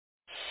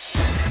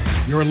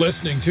You're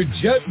listening to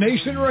Jet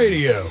Nation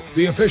Radio,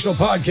 the official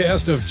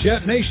podcast of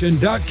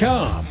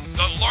JetNation.com,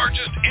 the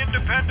largest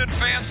independent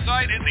fan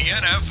site in the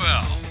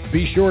NFL.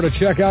 Be sure to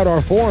check out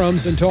our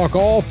forums and talk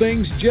all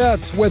things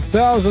Jets with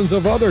thousands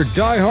of other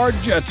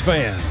diehard Jets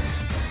fans.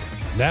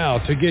 Now,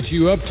 to get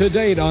you up to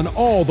date on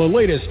all the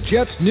latest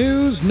Jets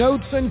news,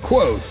 notes, and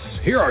quotes,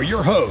 here are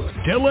your hosts,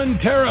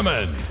 Dylan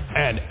Terriman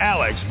and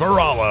Alex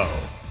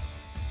Varallo.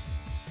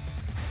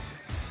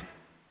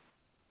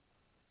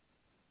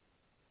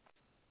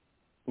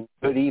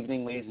 Good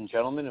evening, ladies and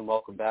gentlemen, and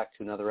welcome back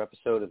to another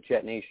episode of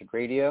Jet Nation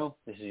Radio.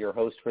 This is your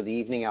host for the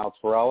evening, Alex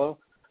Varallo.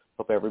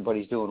 Hope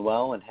everybody's doing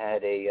well and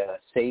had a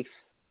safe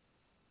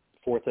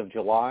 4th of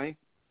July.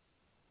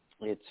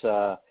 It's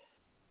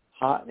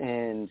hot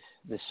and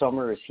the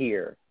summer is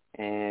here,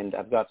 and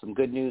I've got some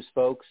good news,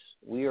 folks.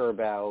 We are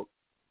about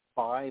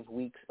 5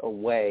 weeks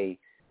away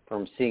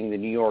from seeing the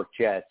New York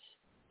Jets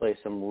play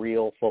some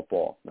real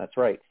football. That's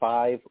right,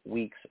 5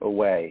 weeks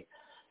away.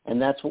 And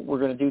that's what we're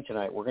going to do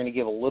tonight. We're going to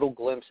give a little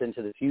glimpse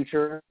into the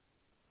future.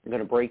 We're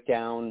going to break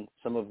down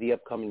some of the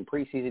upcoming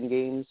preseason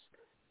games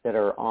that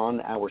are on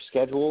our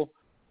schedule.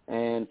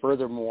 And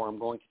furthermore, I'm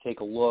going to take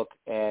a look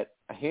at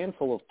a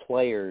handful of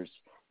players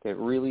that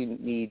really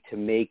need to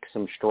make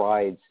some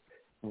strides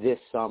this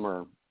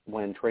summer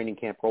when training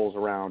camp rolls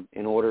around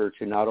in order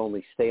to not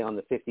only stay on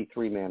the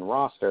 53-man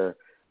roster,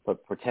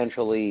 but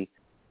potentially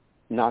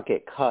not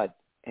get cut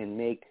and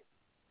make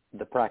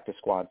the practice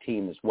squad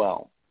team as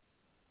well.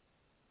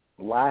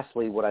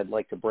 Lastly, what I'd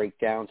like to break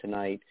down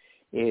tonight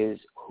is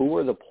who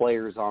are the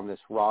players on this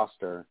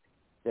roster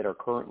that are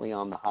currently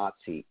on the hot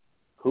seat?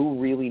 Who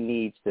really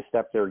needs to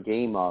step their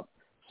game up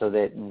so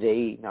that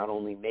they not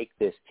only make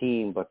this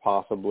team but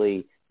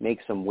possibly make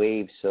some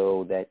waves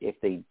so that if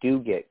they do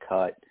get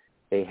cut,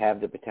 they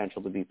have the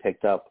potential to be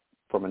picked up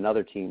from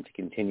another team to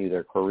continue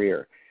their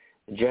career.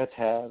 The Jets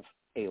have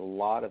a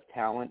lot of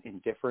talent in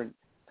different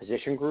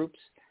position groups,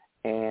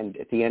 and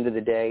at the end of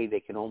the day,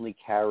 they can only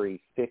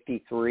carry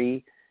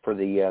 53 for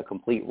the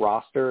complete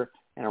roster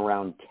and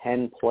around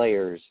 10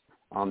 players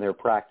on their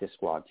practice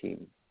squad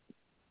team.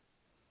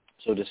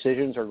 So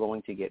decisions are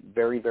going to get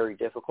very, very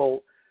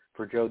difficult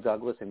for Joe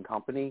Douglas and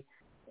company,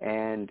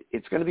 and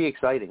it's going to be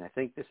exciting. I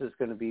think this is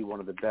going to be one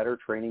of the better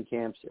training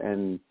camps,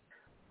 and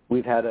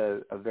we've had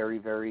a very,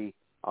 very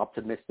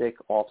optimistic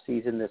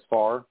offseason this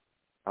far.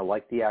 I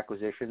like the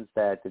acquisitions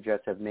that the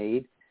Jets have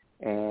made,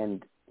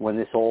 and when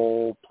this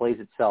all plays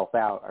itself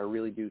out, I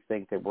really do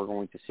think that we're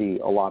going to see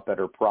a lot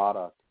better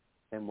product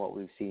than what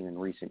we've seen in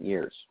recent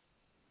years.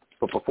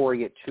 But before I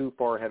get too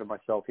far ahead of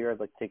myself here, I'd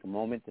like to take a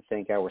moment to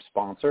thank our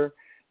sponsor,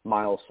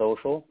 Miles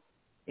Social.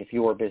 If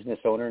you're a business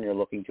owner and you're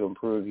looking to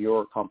improve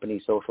your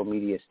company's social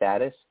media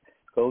status,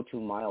 go to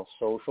Miles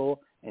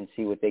Social and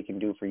see what they can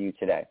do for you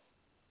today.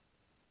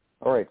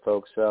 All right,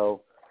 folks.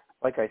 So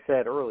like I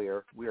said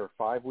earlier, we are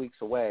 5 weeks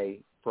away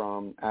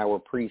from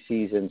our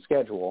preseason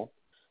schedule,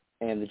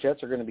 and the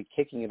Jets are going to be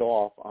kicking it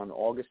off on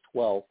August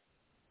 12th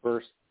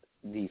versus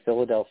the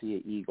Philadelphia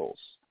Eagles.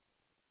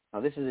 Now,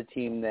 this is a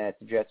team that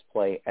the Jets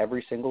play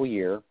every single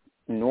year.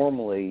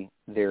 Normally,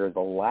 they're the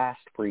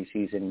last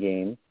preseason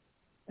game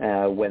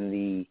when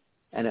the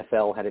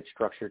NFL had it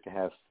structured to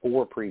have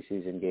 4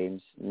 preseason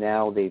games.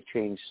 Now they've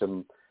changed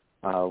some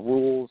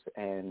rules,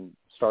 and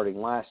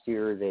starting last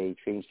year, they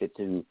changed it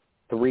to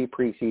 3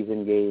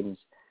 preseason games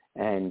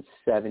and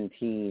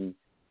 17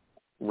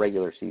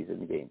 regular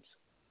season games.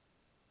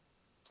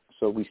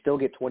 So we still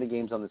get 20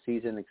 games on the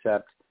season,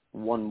 except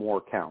one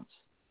more counts.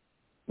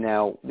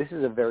 Now, this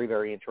is a very,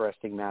 very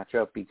interesting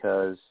matchup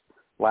because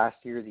last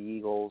year the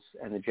Eagles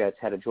and the Jets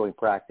had a joint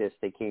practice.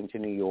 They came to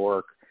New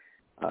York.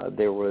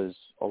 There was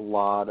a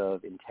lot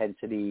of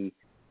intensity.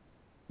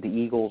 The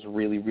Eagles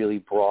really, really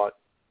brought,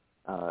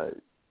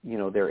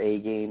 their A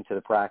game to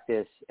the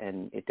practice,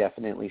 and it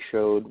definitely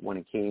showed when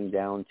it came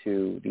down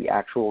to the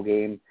actual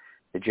game.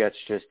 The Jets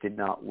just did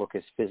not look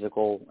as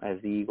physical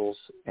as the Eagles,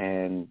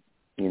 and,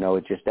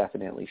 it just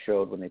definitely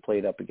showed when they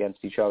played up against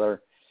each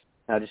other.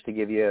 Now, just to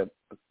give you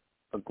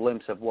a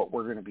glimpse of what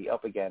we're going to be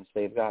up against,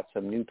 they've got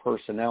some new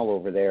personnel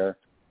over there,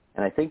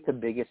 and I think the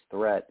biggest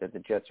threat that the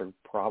Jets are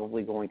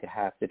probably going to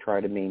have to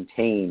try to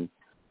maintain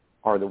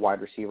are the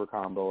wide receiver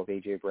combo of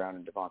A.J. Brown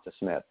and Devonta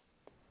Smith.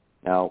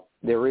 Now,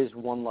 there is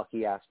one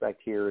lucky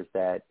aspect here is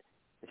that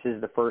this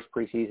is the first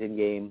preseason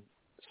game,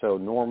 so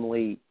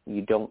normally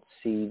you don't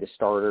see the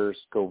starters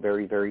go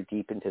very, very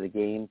deep into the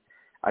game.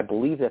 I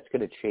believe that's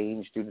going to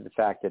change due to the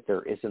fact that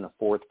there isn't a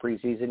 4th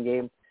preseason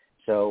game.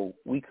 So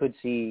we could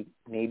see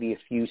maybe a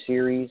few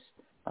series,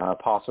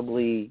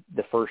 possibly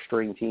the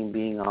first-string team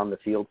being on the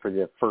field for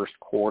the first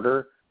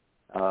quarter.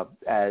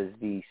 As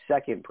the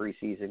second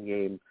preseason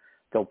game,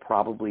 they'll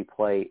probably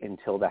play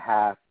until the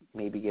half,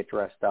 maybe get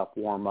dressed up,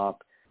 warm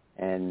up,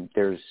 and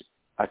there's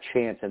a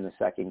chance in the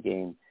second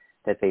game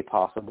that they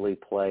possibly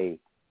play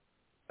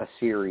a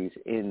series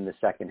in the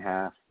second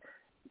half.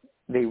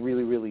 They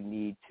really, really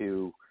need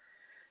to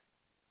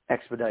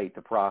expedite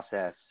the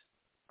process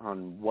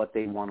on what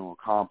they want to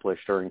accomplish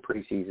during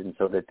preseason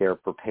so that they're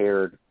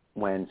prepared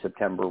when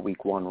September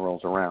week 1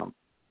 rolls around.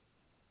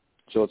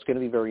 So it's going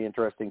to be very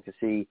interesting to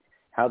see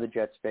how the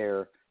Jets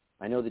fare.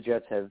 I know the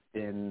Jets have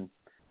been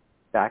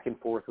back and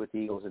forth with the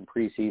Eagles in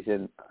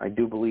preseason. I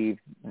do believe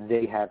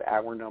they have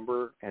our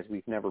number, as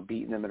we've never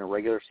beaten them in a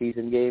regular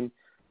season game.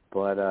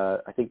 But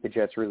I think the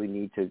Jets really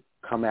need to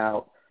come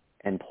out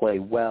and play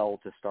well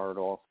to start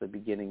off the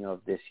beginning of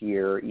this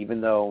year,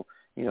 even though,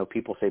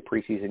 people say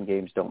preseason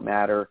games don't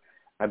matter.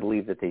 I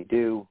believe that they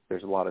do.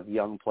 There's a lot of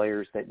young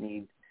players that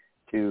need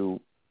to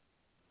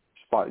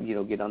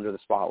get under the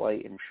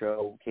spotlight and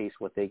showcase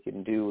what they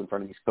can do in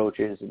front of these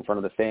coaches, in front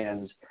of the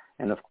fans,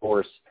 and of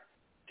course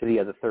to the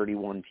other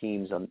 31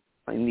 teams in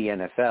the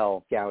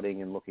NFL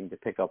scouting and looking to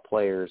pick up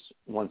players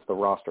once the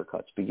roster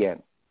cuts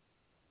begin.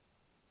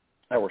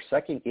 Our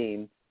second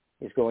game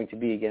is going to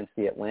be against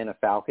the Atlanta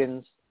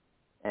Falcons,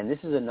 and this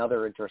is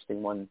another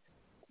interesting one,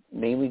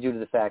 mainly due to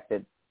the fact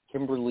that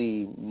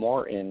Kimberly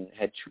Martin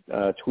had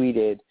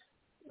tweeted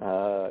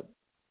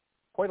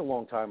quite a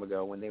long time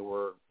ago when they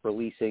were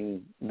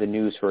releasing the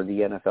news for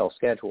the NFL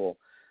schedule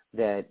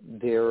that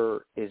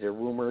there is a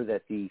rumor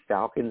that the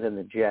Falcons and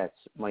the Jets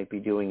might be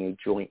doing a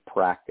joint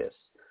practice.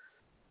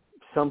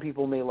 Some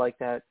people may like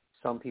that.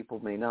 Some people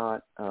may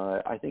not.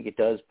 I think it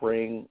does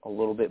bring a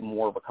little bit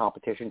more of a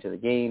competition to the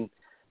game.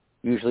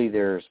 Usually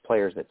there's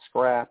players that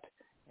scrap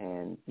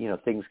and,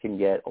 things can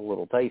get a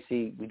little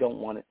dicey. We don't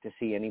want to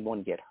see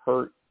anyone get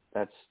hurt.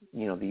 That's,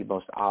 the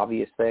most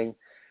obvious thing.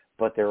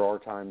 But there are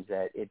times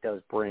that it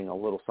does bring a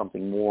little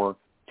something more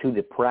to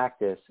the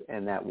practice,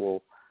 and that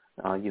will,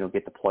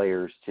 get the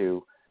players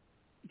to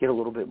get a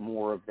little bit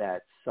more of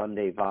that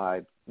Sunday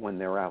vibe when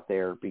they're out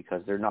there,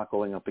 because they're not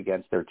going up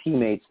against their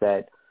teammates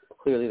that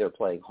clearly they're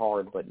playing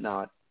hard, but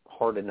not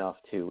hard enough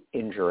to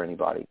injure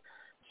anybody.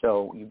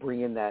 So you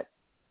bring in that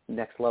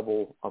next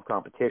level of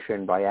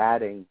competition by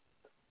adding,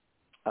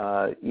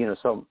 an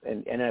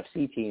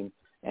NFC team,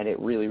 and it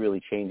really,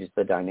 really changes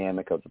the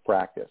dynamic of the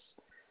practice.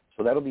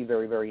 So that'll be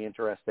very, very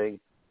interesting.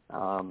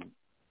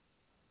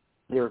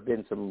 There have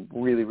been some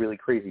really, really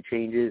crazy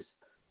changes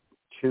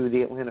to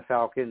the Atlanta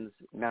Falcons.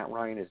 Matt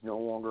Ryan is no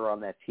longer on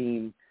that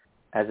team.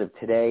 As of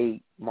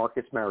today,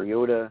 Marcus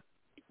Mariota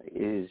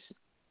is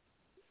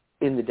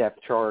in the depth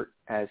chart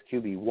as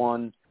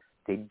QB1.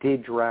 They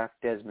did draft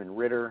Desmond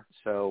Ridder,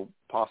 so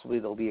possibly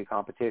there'll be a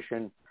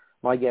competition.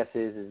 My guess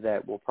is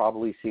that we'll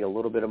probably see a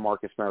little bit of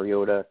Marcus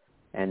Mariota,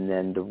 and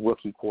then the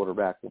rookie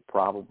quarterback will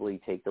probably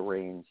take the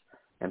reins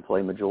and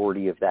play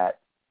majority of that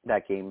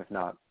game, if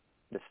not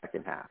the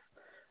second half.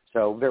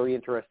 So very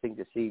interesting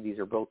to see. These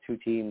are both two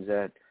teams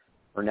that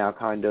are now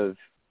kind of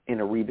in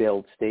a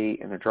rebuild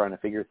state, and they're trying to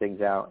figure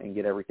things out and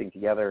get everything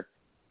together.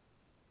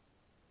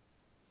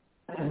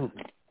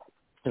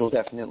 It'll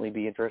definitely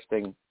be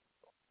interesting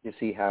to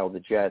see how the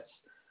Jets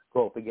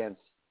go up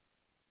against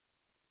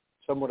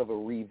somewhat of a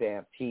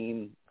revamped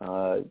team.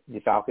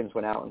 The Falcons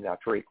went out and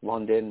got Drake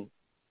London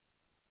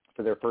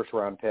for their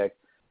first-round pick.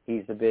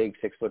 He's the big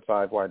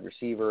 6'5" wide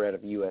receiver out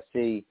of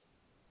USC.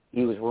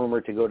 He was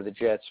rumored to go to the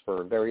Jets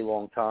for a very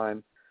long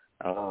time.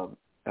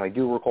 I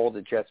do recall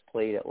the Jets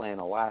played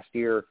Atlanta last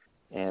year,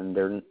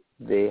 and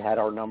they had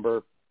our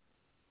number.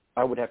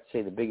 I would have to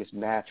say the biggest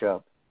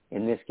matchup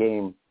in this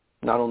game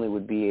not only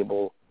would be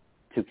able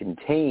to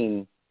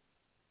contain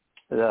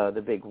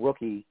the big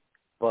rookie,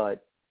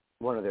 but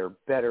one of their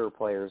better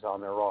players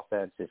on their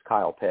offense is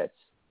Kyle Pitts.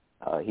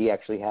 He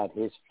actually had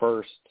his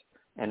first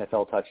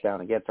NFL touchdown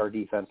against our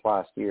defense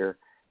last year.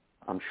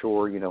 I'm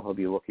sure, he'll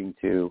be looking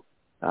to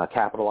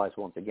capitalize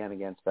once again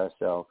against us.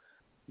 So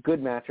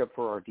good matchup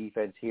for our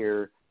defense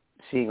here,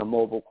 seeing a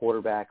mobile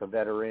quarterback, a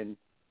veteran.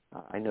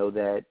 I know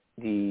that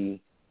the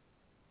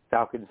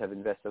Falcons have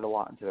invested a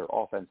lot into their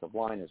offensive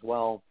line as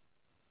well.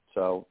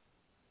 So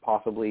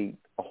possibly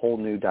a whole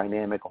new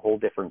dynamic, a whole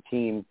different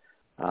team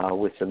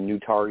with some new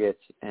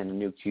targets and a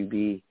new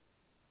QB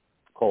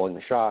calling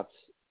the shots.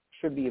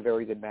 Should be a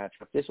very good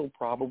matchup. This will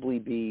probably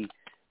be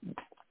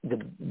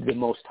the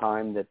most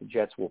time that the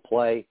Jets will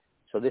play.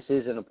 So this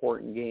is an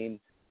important game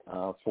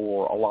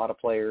for a lot of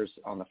players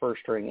on the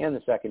first string and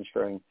the second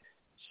string,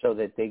 so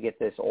that they get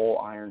this all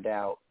ironed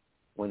out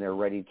when they're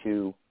ready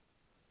to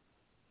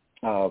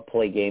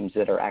play games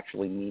that are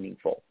actually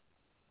meaningful.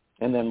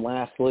 And then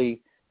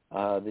lastly,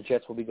 the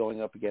Jets will be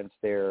going up against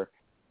the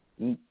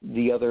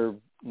other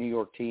New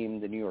York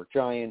team, the New York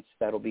Giants.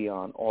 That'll be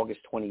on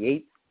August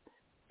 28th.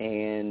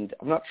 And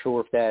I'm not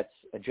sure if that's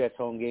a Jets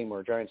home game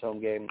or a Giants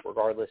home game.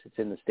 Regardless, it's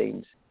in the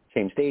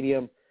same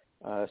stadium.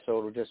 So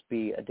it'll just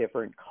be a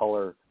different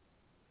color,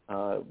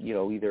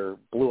 either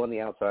blue on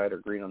the outside or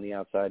green on the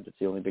outside. That's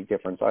the only big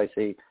difference I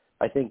see.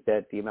 I think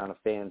that the amount of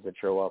fans that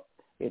show up,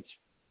 it's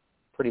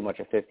pretty much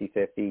a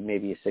 50-50,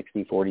 maybe a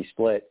 60-40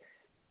 split.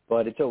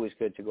 But it's always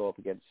good to go up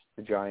against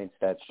the Giants.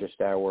 That's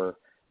just our,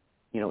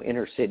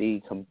 inner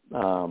city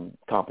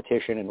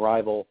competition and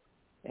rival.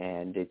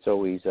 And it's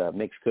always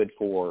makes good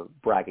for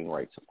bragging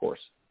rights, of course.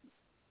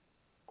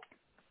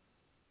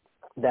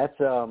 That's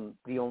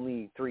the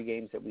only 3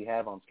 games that we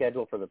have on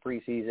schedule for the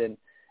preseason.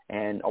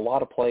 And a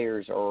lot of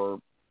players are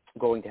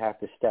going to have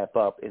to step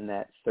up in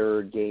that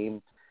third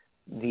game.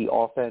 The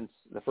offense,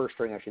 the first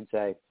string, I should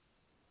say,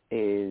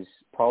 is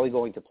probably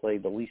going to play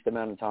the least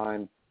amount of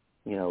time,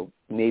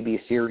 maybe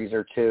a series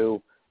or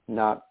two.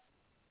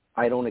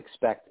 I don't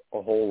expect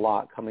a whole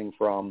lot coming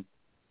from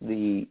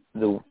the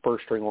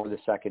first string or the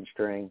second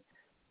string.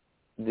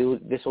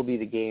 This will be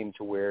the game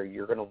to where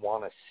you're going to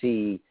want to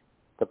see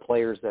the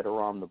players that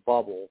are on the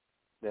bubble,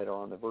 that are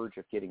on the verge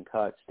of getting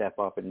cut, step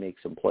up and make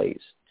some plays.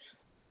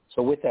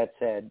 So with that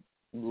said,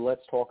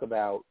 let's talk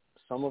about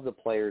some of the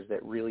players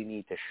that really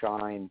need to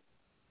shine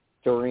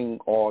during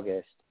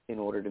August in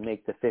order to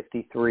make the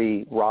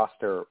 53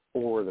 roster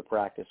or the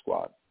practice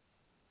squad.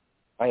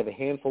 I have a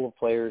handful of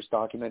players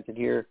documented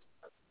here.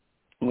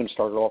 I'm going to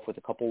start it off with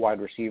a couple wide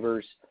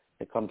receivers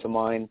that come to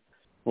mind.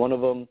 One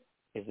of them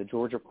is the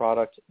Georgia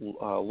product,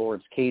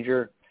 Lawrence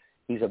Cager.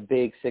 He's a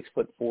big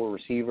 6'4"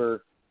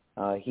 receiver.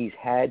 He's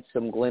had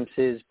some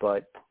glimpses,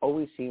 but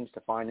always seems to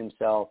find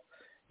himself,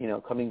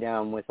 coming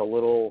down with a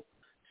little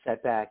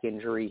setback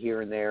injury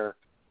here and there.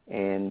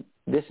 And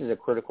this is a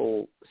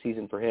critical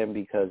season for him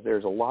because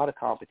there's a lot of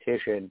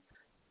competition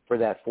for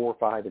that 4,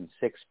 5, and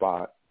 6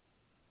 spot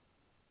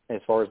as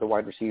far as the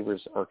wide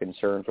receivers are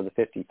concerned for the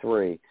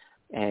 53.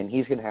 And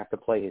he's going to have to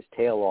play his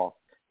tail off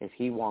if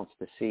he wants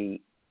to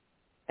see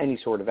any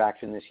sort of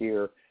action this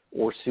year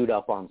or suit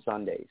up on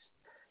Sundays.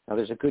 Now,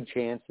 there's a good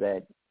chance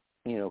that,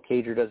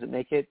 Cager doesn't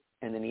make it,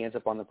 and then he ends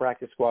up on the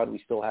practice squad.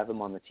 We still have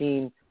him on the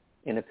team.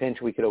 In a pinch,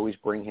 we could always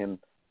bring him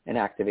and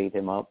activate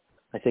him up.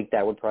 I think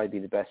that would probably be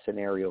the best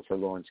scenario for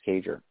Lawrence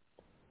Cager.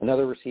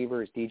 Another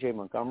receiver is DJ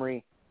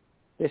Montgomery.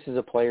 This is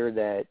a player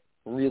that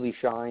really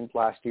shined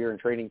last year in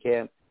training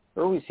camp.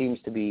 There always seems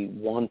to be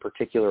one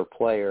particular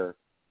player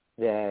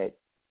that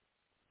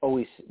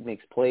always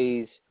makes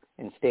plays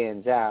and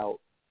stands out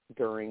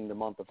during the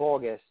month of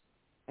August,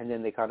 and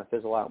then they kind of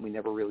fizzle out and we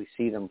never really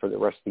see them for the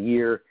rest of the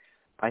year.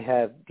 I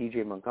have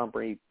DJ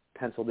Montgomery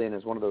penciled in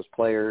as one of those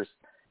players.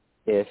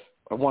 If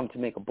I wanted to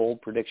make a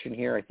bold prediction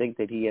here, I think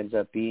that he ends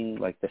up being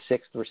like the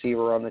 6th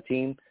receiver on the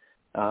team.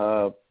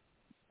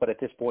 But at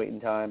this point in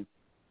time,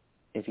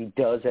 if he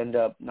does end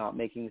up not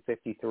making the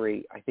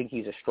 53, I think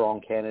he's a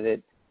strong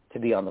candidate to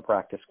be on the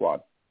practice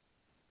squad.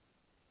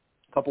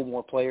 A couple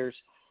more players.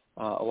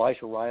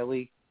 Elijah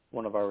Riley,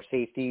 one of our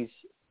safeties.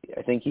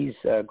 I think he's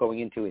going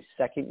into his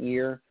second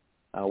year.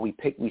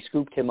 We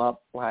scooped him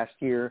up last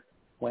year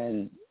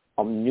when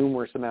a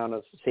numerous amount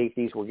of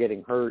safeties were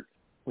getting hurt.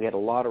 We had a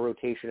lot of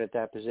rotation at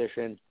that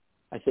position.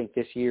 I think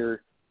this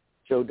year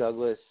Joe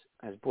Douglas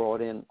has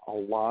brought in a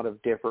lot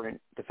of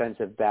different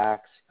defensive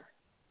backs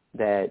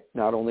that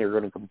not only are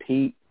going to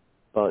compete,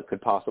 but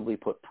could possibly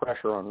put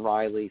pressure on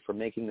Riley for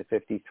making the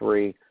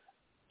 53.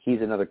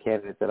 He's another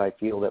candidate that I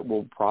feel that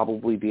will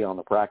probably be on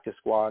the practice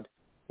squad.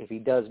 If he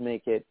does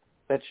make it,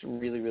 that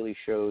really, really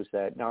shows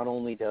that not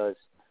only does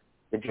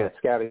the Jet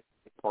scouting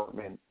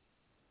department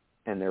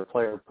and their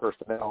player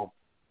personnel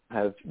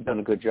have done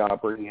a good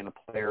job bringing in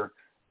a player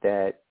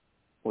that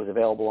was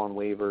available on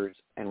waivers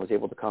and was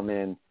able to come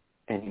in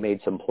and he made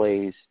some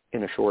plays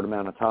in a short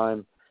amount of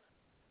time.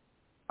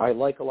 I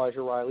like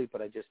Elijah Riley,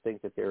 but I just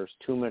think that there's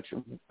too much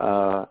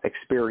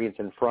experience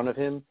in front of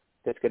him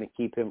that's going to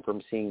keep him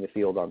from seeing the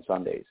field on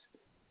Sundays.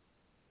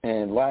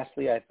 And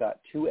lastly, I've got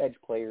 2 edge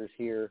players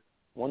here.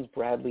 One's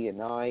Bradley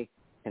Anae,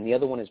 and the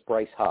other one is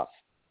Bryce Huff.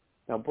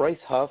 Now, Bryce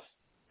Huff,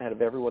 out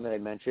of everyone that I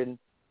mentioned,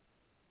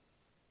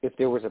 if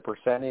there was a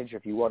percentage,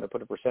 if you want to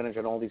put a percentage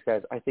on all these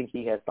guys, I think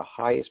he has the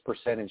highest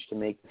percentage to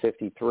make the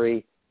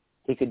 53.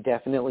 He could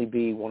definitely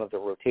be one of the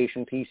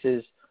rotation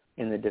pieces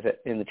in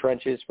the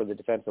trenches for the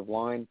defensive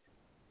line.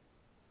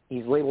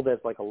 He's labeled as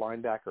like a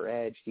linebacker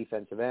edge,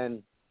 defensive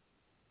end.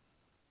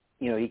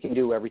 He can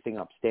do everything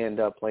up, stand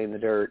up, play in the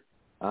dirt.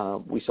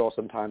 We saw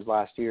sometimes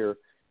last year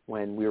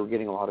when we were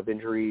getting a lot of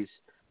injuries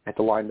at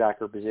the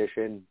linebacker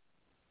position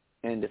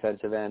and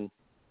defensive end.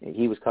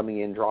 He was coming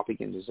in, dropping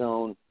into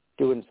zone,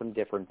 doing some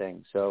different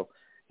things. So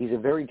he's a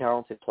very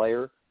talented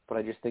player, but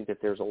I just think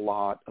that there's a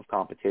lot of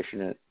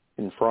competition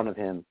in front of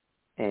him,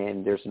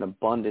 and there's an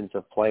abundance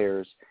of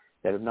players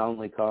that have not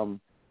only come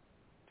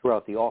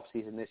throughout the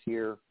offseason this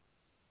year,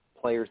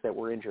 players that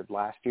were injured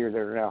last year that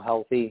are now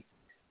healthy,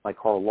 like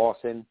Carl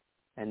Lawson,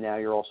 and now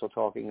you're also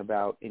talking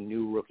about a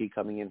new rookie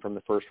coming in from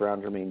the first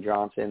round, Jermaine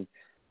Johnson.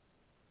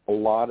 A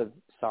lot of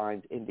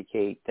signs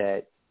indicate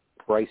that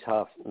Bryce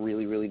Huff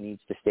really, really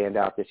needs to stand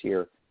out this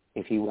year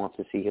if he wants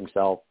to see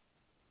himself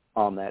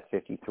on that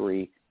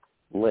 53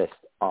 list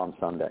on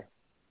Sunday.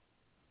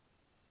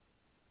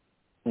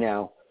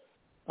 Now,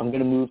 I'm going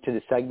to move to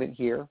the segment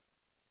here,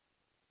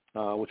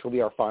 which will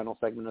be our final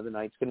segment of the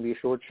night. It's going to be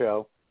a short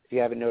show. If you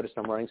haven't noticed,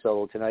 I'm running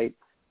solo tonight.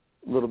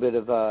 A little bit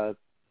of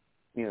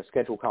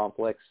schedule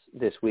conflicts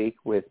this week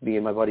with me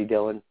and my buddy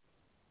Dylan,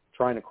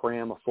 trying to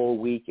cram a full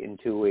week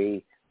into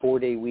a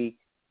 4-day week.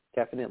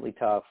 Definitely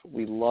tough.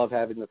 We love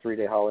having the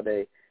 3-day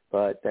holiday,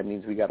 but that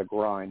means we got to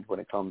grind when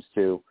it comes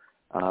to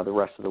the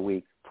rest of the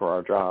week for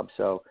our job.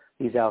 So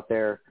he's out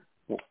there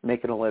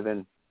making a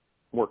living,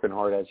 working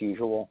hard as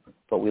usual,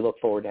 but we look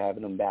forward to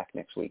having him back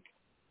next week.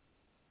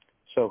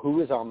 So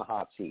who is on the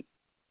hot seat?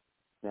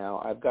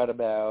 Now, I've got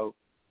about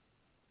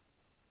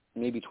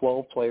maybe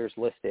 12 players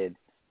listed,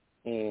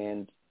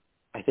 and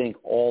I think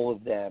all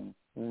of them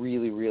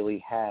really,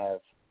 really have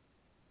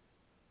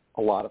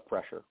a lot of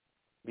pressure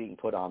being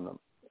put on them.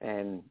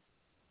 And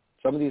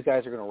some of these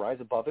guys are going to rise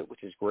above it,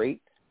 which is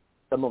great.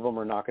 Some of them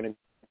are not going to be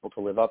able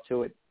to live up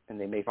to it, and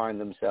they may find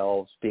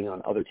themselves being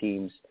on other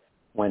teams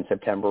when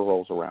September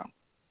rolls around.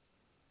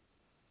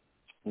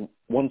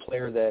 One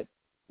player that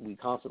we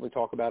constantly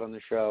talk about on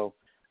the show,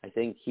 I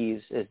think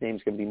his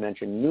name's going to be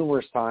mentioned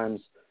numerous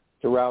times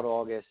throughout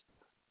August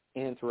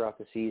and throughout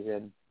the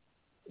season.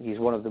 He's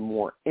one of the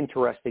more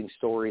interesting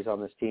stories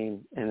on this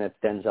team, and that's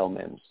Denzel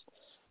Mims.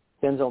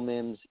 Denzel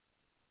Mims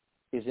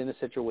is in a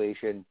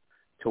situation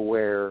to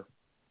where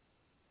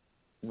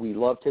we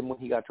loved him when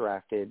he got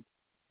drafted.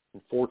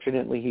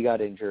 Unfortunately, he got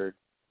injured.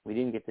 We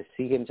didn't get to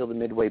see him till the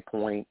midway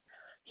point.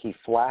 He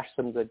flashed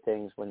some good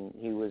things when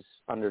he was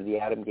under the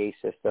Adam Gase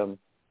system,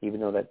 even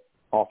though that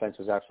offense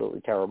was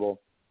absolutely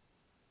terrible.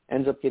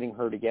 Ends up getting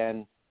hurt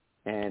again,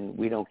 and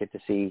we don't get to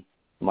see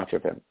much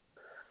of him.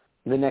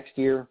 The next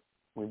year,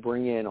 we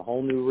bring in a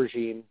whole new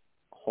regime,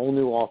 a whole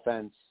new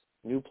offense,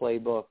 new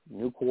playbook,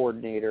 new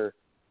coordinator,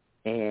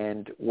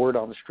 and word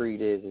on the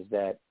street is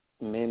that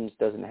Mims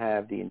doesn't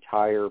have the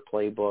entire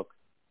playbook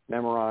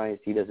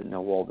memorized. He doesn't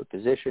know all the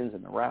positions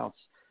and the routes.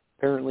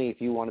 Apparently, if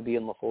you want to be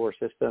in LaFleur's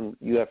system,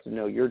 you have to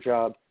know your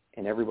job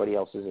and everybody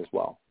else's as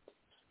well.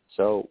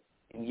 So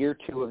in year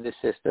 2 of this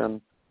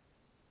system,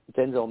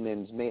 Denzel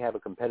Mims may have a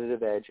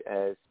competitive edge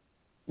as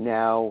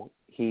now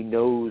he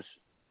knows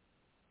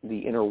the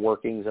inner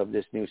workings of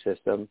this new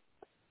system.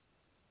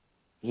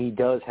 He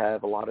does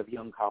have a lot of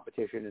young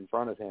competition in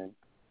front of him,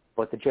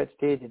 but the Jets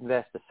did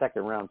invest a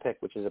second-round pick,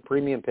 which is a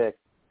premium pick,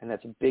 and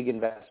that's a big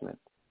investment.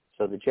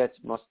 So the Jets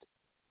must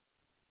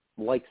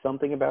like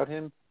something about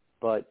him,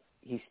 but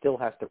he still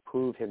has to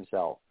prove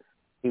himself.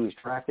 He was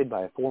drafted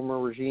by a former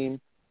regime.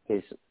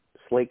 His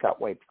slate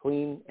got wiped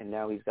clean, and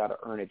now he's got to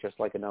earn it just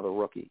like another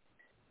rookie.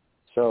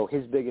 So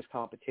his biggest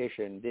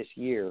competition this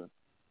year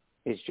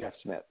is Jeff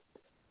Smith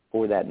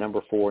for that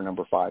number 4,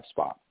 number 5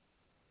 spot.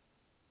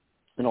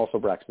 And also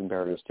Braxton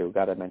Berrios, too.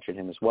 Got to mention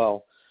him as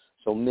well.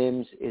 So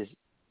Mims is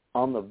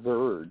on the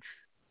verge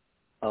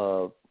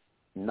of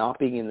not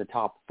being in the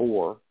top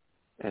 4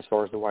 as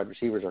far as the wide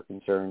receivers are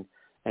concerned.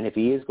 And if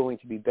he is going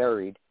to be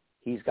buried,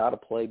 he's got to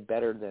play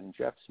better than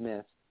Jeff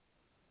Smith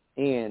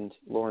and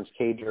Lawrence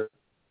Cager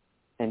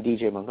and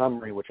DJ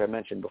Montgomery, which I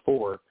mentioned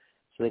before,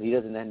 so that he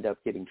doesn't end up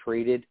getting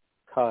traded,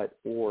 cut,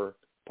 or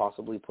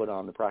possibly put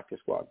on the practice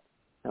squad.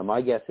 Now,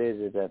 my guess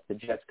is that the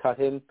Jets cut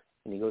him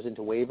and he goes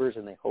into waivers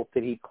and they hope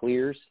that he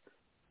clears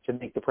to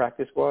make the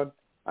practice squad.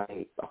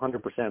 I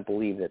 100%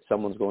 believe that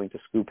someone's going to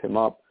scoop him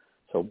up.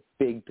 So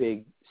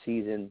big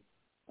season,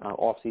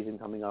 off-season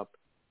coming up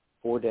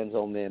for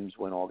Denzel Mims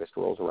when August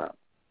rolls around.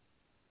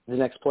 The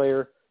next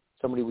player,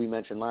 somebody we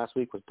mentioned last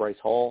week, was Bryce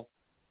Hall.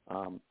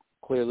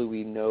 Clearly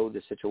we know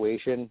the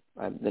situation.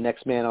 The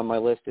next man on my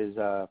list is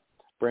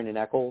Brandon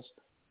Echols.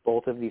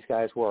 Both of these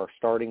guys were our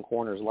starting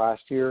corners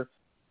last year.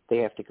 They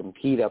have to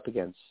compete up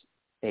against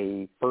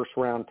a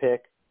first-round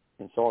pick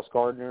in Sauce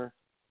Gardner,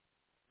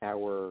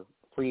 our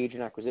free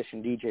agent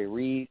acquisition, DJ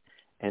Reed,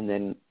 and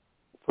then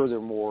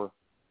furthermore,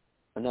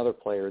 another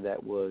player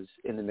that was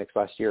in the mix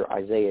last year,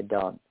 Isaiah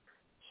Dunn.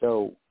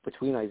 So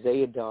between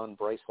Isaiah Dunn,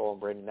 Bryce Hall, and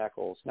Brandon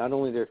Echols, not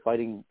only they're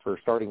fighting for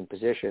starting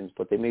positions,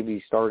 but they may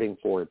be starting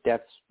for a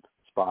depth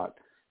spot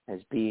as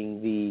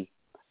being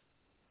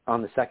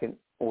on the second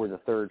or the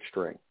third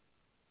string.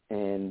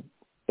 And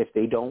if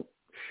they don't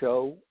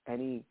show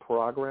any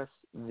progress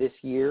this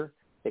year,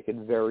 they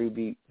could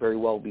very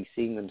well be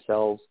seeing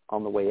themselves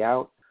on the way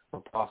out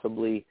or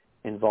possibly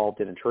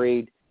involved in a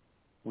trade.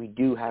 We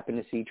do happen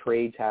to see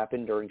trades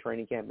happen during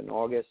training camp in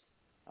August.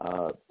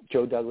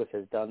 Joe Douglas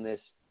has done this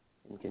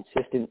in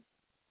consistent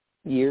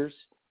years,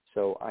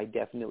 so I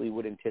definitely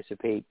would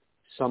anticipate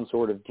some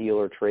sort of deal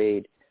or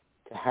trade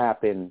to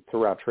happen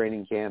throughout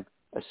training camp,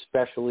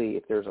 especially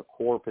if there's a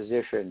core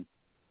position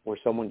where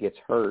someone gets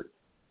hurt.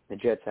 The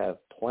Jets have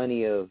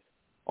plenty of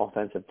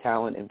offensive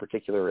talent in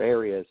particular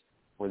areas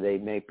where they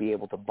may be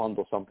able to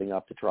bundle something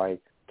up to try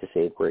to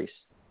save grace.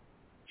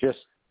 Just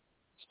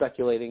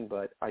speculating,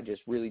 but I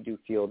just really do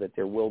feel that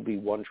there will be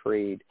one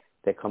trade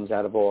that comes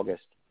out of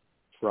August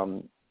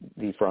from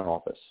the front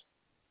office.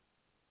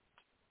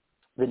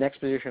 The next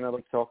position I'd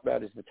like to talk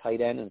about is the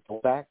tight end and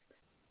fullback.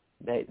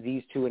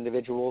 These two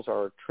individuals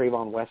are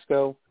Trayvon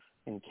Wesco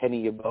and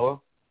Kenny Yeboah.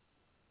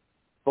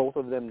 Both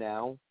of them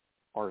now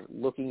are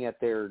looking at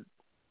their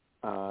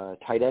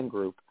tight end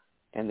group,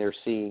 and they're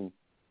seeing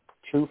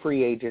 2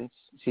 free agents,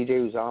 C.J.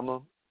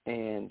 Uzomah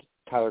and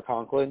Tyler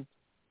Conklin,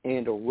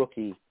 and a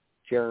rookie,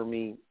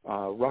 Jeremy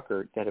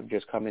Ruckert, that have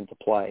just come into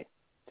play.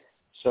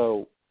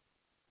 So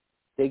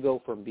they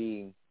go from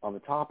being on the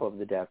top of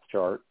the depth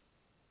chart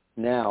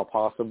now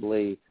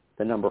possibly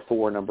the number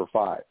 4, number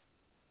 5.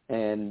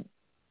 And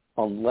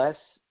unless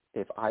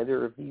if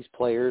either of these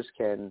players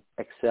can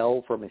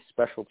excel from a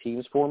special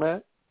teams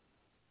format,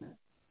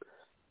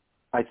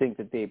 I think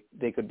that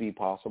they could be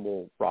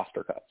possible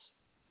roster cuts.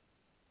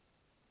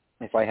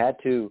 If I had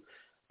to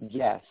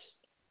guess,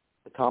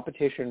 the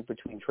competition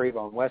between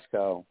Trayvon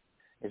Wesco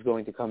is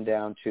going to come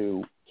down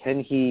to, can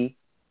he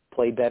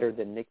play better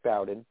than Nick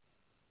Bowden,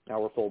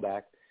 our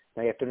fullback?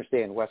 Now, you have to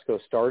understand, Wesco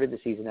started the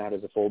season out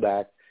as a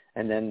fullback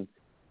and then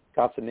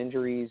got some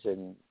injuries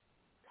and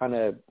kind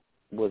of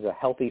was a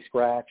healthy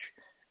scratch.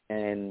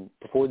 And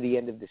before the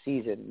end of the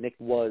season, Nick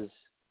was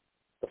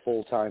the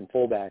full-time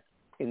fullback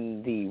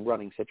in the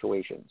running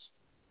situations.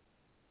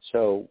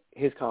 So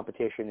his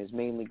competition is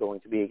mainly going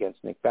to be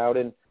against Nick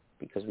Bowden,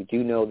 because we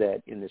do know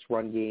that in this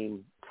run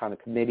game kind of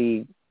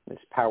committee, this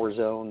power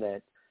zone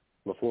that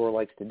LaFleur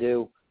likes to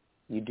do,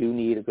 you do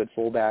need a good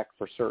fullback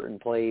for certain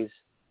plays.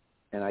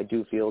 And I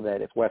do feel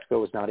that if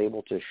Wesco is not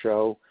able to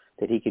show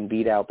that he can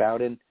beat out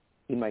Bowden,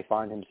 he might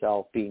find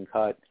himself being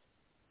cut,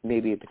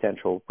 maybe a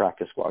potential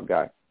practice squad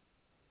guy.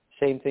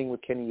 Same thing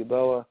with Kenny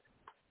Yeboah.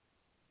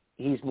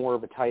 He's more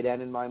of a tight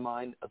end in my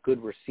mind, a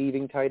good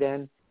receiving tight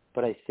end.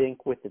 But I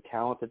think with the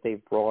talent that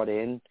they've brought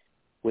in,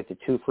 with the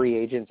 2 free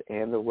agents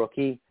and the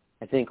rookie,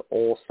 I think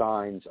all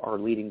signs are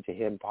leading to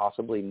him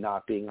possibly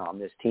not being on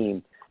this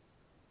team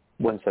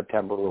when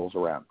September rolls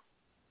around.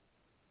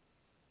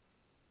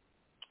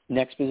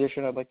 Next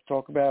position I'd like to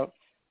talk about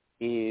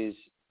is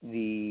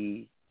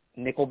the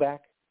nickelback,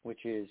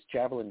 which is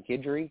Javelin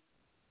Guidry.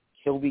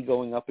 He'll be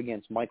going up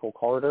against Michael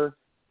Carter,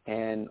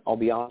 and I'll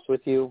be honest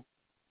with you,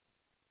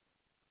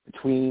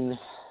 between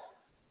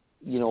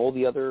all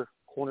the other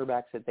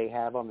cornerbacks that they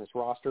have on this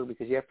roster,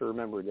 because you have to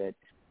remember that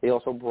they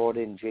also brought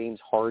in James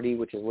Hardy,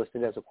 which is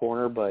listed as a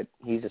corner, but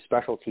he's a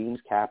special teams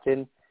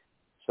captain.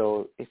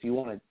 So if you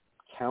want to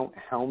count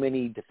how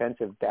many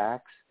defensive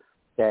backs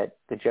that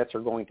the Jets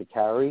are going to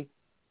carry,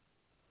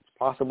 it's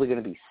possibly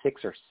going to be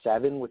 6 or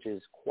 7, which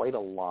is quite a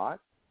lot.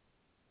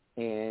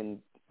 And,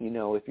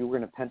 if you were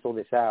going to pencil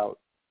this out,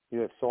 you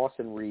have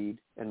Sauson Reed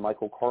and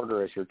Michael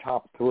Carter as your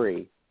top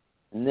 3.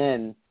 And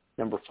then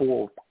number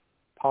 4,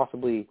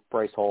 possibly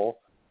Bryce Hall.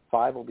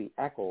 5 will be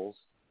Eccles.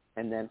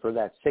 And then for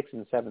that 6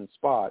 and 7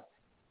 spot,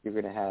 you're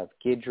going to have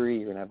Guidry,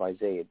 you're going to have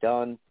Isaiah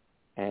Dunn.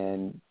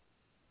 And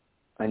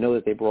I know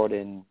that they brought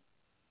in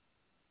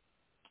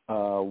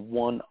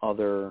one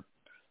other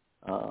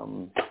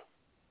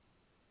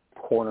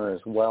corner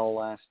as well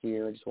last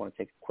year. I just want to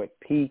take a quick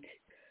peek.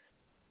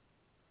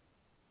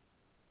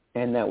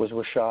 And that was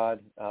Rashad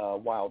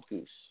Wild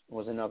Goose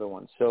was another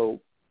one. So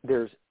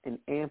there's an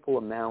ample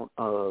amount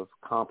of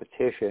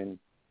competition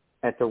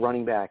at the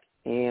running back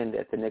and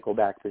at the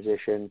nickelback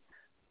position.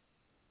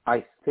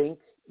 I think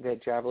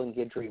that Javelin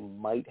Guidry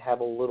might have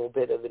a little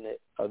bit of an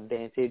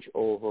advantage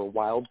over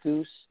Wild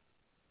Goose,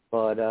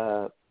 but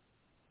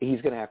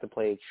he's going to have to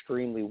play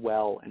extremely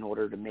well in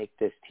order to make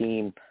this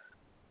team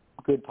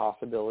a good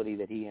possibility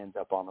that he ends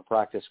up on the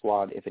practice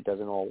squad if it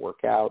doesn't all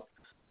work out,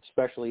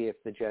 especially if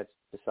the Jets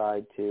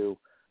decide to,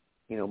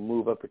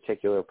 move a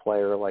particular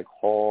player like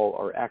Hall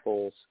or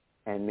Eccles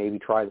and maybe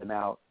try them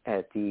out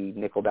at the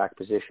nickelback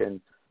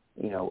position.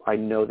 I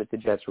know that the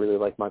Jets really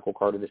like Michael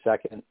Carter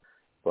II,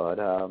 but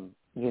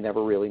you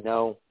never really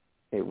know.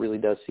 It really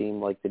does seem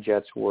like the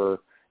Jets were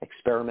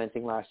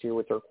experimenting last year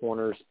with their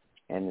corners,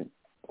 and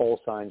all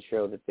signs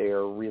show that they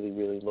are really,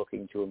 really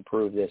looking to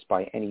improve this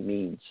by any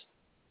means.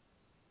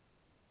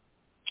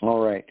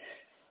 All right.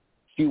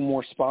 A few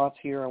more spots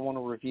here I want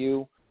to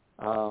review.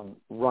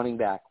 Running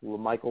back,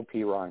 Michael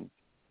Pirine.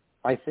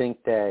 I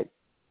think that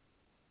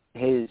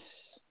his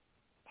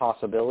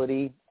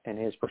possibility and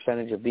his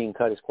percentage of being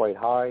cut is quite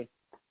high.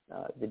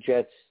 The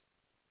Jets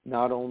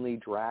not only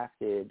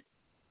drafted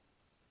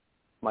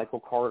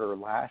Michael Carter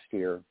last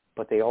year,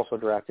 but they also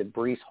drafted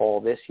Breece Hall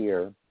this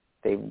year.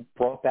 They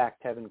brought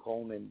back Tevin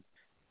Coleman,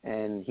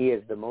 and he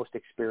has the most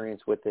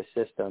experience with this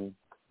system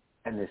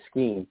and this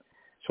scheme.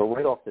 So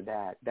right off the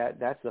bat,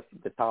 that's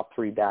the top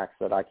 3 backs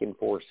that I can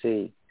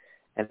foresee.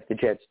 And if the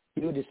Jets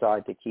do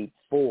decide to keep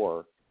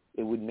 4,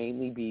 it would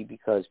mainly be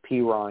because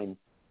Pirine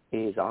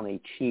is on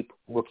a cheap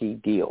rookie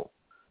deal.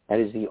 That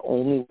is the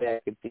only way I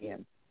could see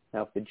him.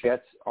 Now, if the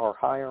Jets are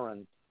higher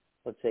on,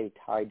 let's say,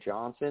 Ty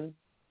Johnson,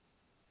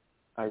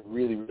 I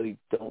really, really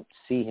don't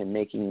see him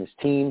making this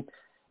team.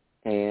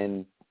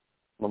 And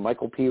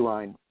Michael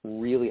Pirine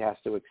really has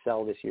to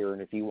excel this year.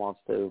 And if he wants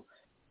to,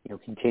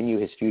 continue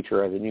his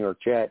future as a New York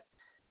Jet,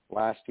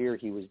 last year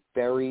he was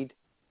buried.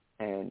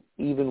 And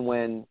even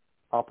when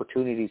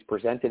opportunities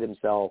presented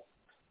himself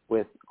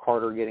with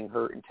Carter getting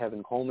hurt and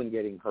Tevin Coleman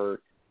getting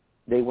hurt,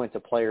 they went to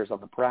players on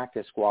the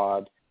practice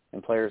squad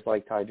and players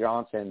like Ty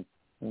Johnson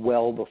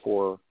well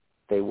before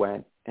they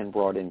went and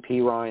brought in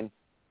Pirine.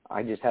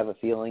 I just have a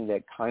feeling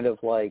that kind of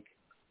like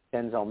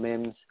Denzel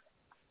Mims,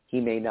 he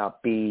may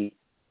not be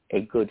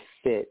a good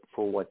fit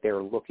for what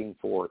they're looking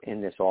for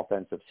in this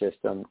offensive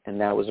system, and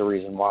that was the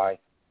reason why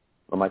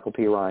Michael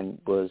Pirine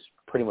was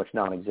pretty much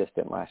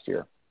non-existent last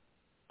year.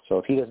 So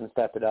if he doesn't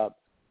step it up,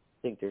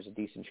 I think there's a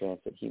decent chance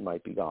that he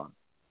might be gone.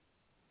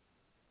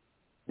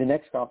 The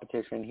next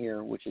competition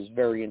here, which is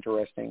very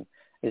interesting,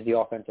 is the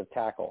offensive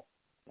tackle.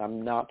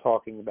 I'm not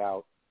talking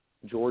about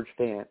George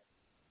Fant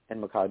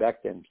and Mekhi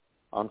Becton.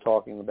 I'm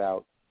talking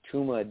about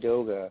Chuma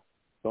Edoga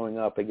going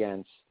up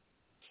against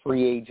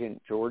free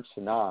agent George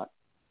Senat,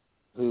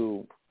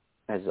 who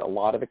has a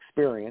lot of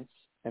experience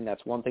And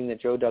that's one thing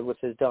that Joe Douglas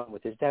has done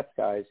with his depth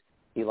guys.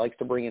 He likes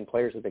to bring in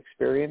players with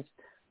experience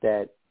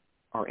that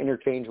are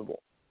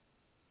interchangeable.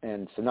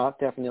 And Sanat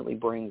definitely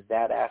brings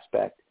that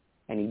aspect,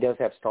 and he does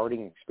have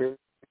starting experience.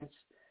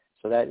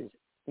 So that is,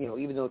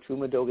 even though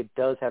Chuma Edoga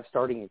does have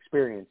starting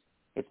experience,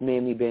 it's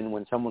mainly been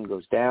when someone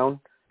goes down.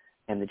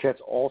 And the Jets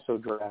also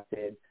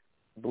drafted,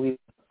 I believe,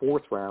 the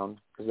 4th round,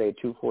 because they had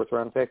 2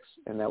 4th-round picks,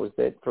 and that was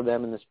it for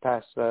them in this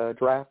past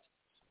draft.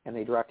 And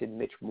they drafted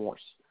Mitch Morse,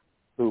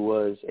 who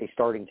was a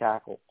starting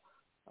tackle,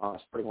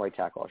 starting right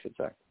tackle, I should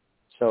say.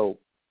 So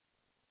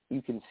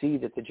you can see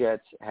that the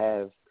Jets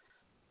have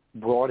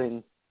brought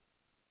in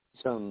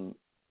some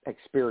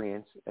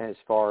experience as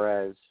far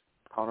as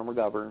Connor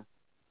McGovern,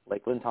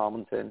 Lakeland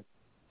Tomlinson.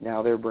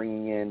 Now they're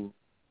bringing in,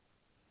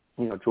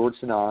 George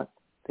Sanat.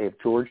 They have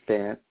George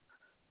Dant.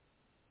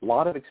 A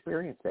lot of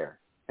experience there.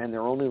 And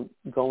they're only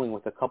going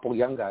with a couple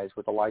young guys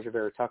with Elijah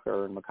Vera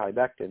Tucker and Mekhi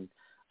Becton.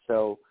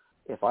 So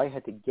if I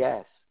had to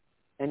guess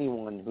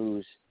anyone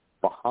who's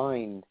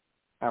behind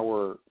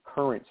our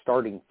current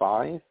starting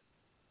 5,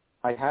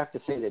 I have to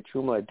say that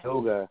Chuma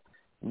Edoga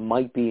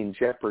might be in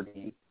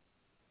jeopardy,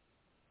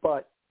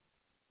 but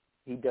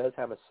he does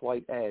have a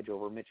slight edge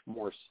over Mitch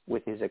Morse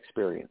with his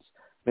experience.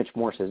 Mitch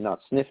Morse has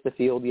not sniffed the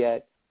field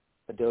yet.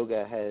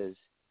 Edoga has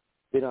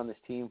been on this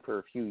team for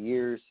a few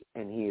years,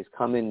 and he has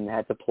come in and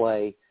had to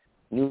play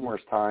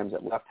numerous times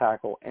at left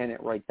tackle and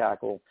at right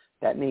tackle.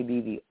 That may be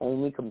the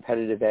only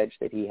competitive edge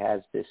that he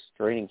has this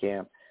training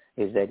camp,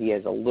 is that he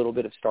has a little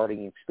bit of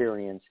starting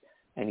experience,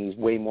 and he's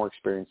way more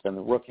experienced than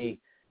the rookie,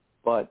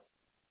 but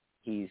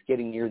he's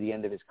getting near the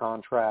end of his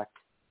contract,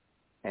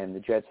 and the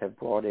Jets have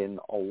brought in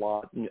a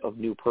lot of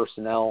new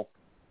personnel.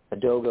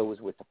 Edoga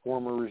was with the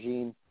former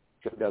regime.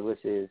 Joe Douglas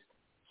is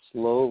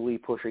slowly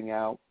pushing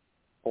out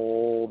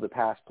all the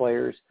past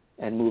players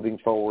and moving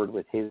forward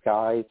with his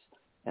guys,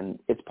 and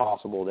it's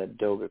possible that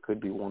Edoga could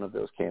be one of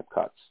those camp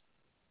cuts.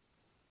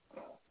 A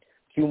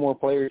few more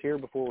players here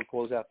before we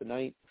close out the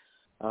night.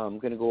 I'm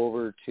going to go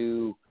over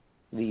to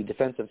the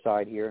defensive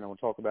side here, and I want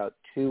to talk about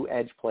 2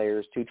 edge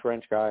players, 2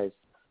 trench guys.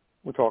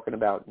 We're talking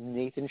about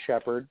Nathan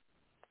Shepard,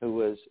 who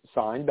was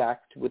signed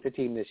back with the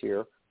team this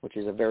year, which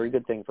is a very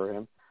good thing for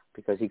him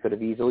because he could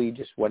have easily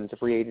just went into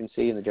free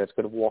agency and the Jets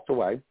could have walked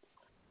away.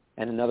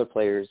 And another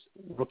player is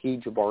rookie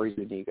Jabari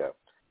Zuniga,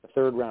 a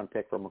 3rd-round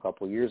pick from a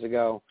couple of years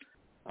ago.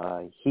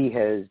 He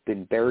has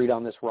been buried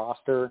on this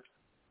roster.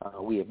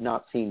 We have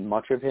not seen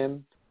much of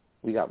him.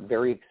 We got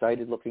very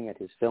excited looking at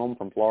his film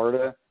from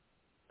Florida,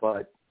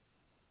 but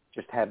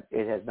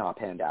it has not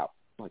panned out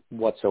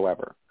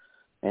whatsoever.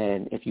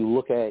 And if you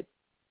look at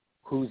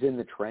who's in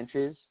the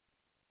trenches,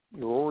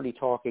 you're already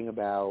talking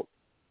about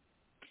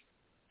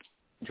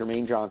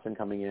Jermaine Johnson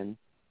coming in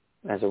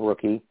as a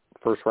rookie,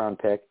 1st-round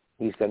pick.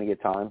 He's going to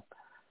get time.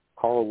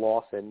 Carl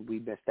Lawson, we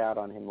missed out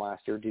on him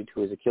last year due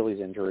to his Achilles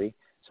injury,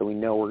 so we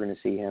know we're going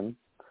to see him.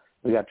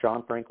 We got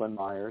John Franklin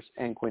Myers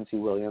and Quincy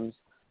Williams.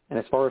 And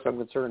as far as I'm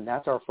concerned,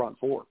 that's our front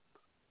 4.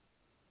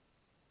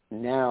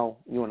 Now,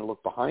 you want to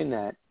look behind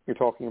that, you're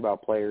talking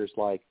about players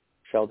like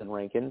Sheldon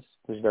Rankins,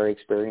 who's very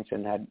experienced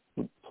and had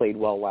played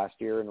well last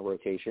year in the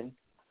rotation.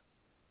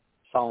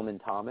 Solomon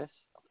Thomas,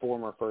 a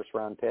former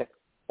 1st-round pick,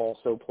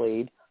 also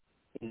played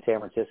in San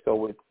Francisco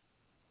with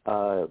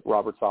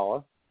Robert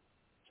Saleh.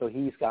 So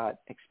he's got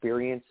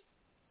experience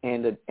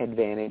and an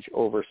advantage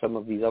over some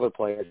of these other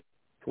players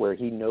where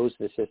he knows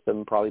the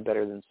system probably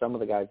better than some of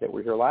the guys that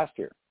were here last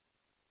year.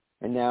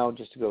 And now,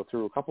 just to go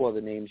through a couple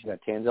other names, you got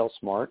Tanzel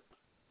Smart,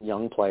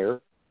 young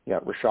player. You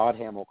got Rashad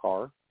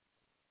Hamilcar.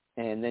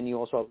 And then you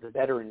also have the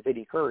veteran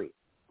Vinny Curry,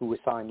 who was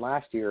signed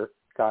last year,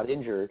 got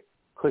injured,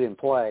 couldn't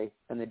play,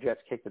 and the Jets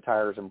kicked the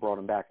tires and brought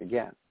him back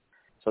again.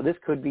 So this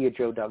could be a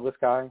Joe Douglas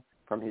guy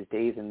from his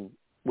days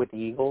with the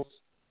Eagles,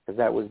 because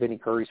that was Vinny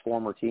Curry's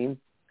former team.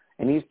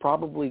 And he's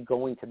probably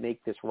going to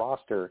make this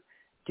roster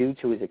due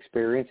to his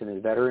experience and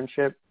his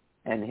veteranship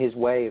and his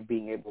way of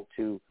being able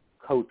to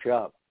coach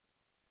up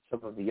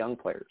some of the young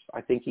players.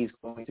 I think he's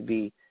going to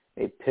be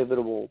a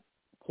pivotal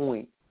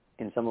point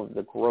in some of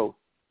the growth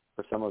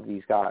for some of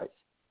these guys.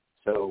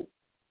 So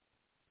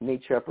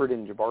Nate Shepard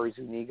and Jabari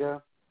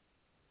Zuniga,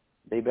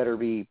 they better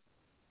be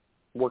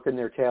working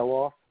their tail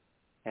off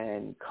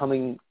and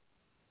coming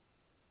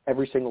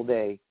every single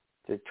day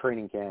to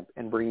training camp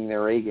and bringing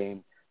their A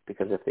game,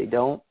 because if they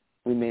don't,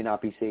 we may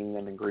not be seeing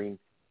them in green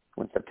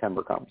when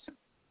September comes.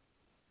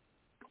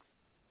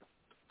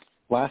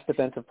 Last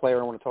defensive player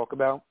I want to talk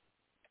about,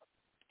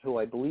 who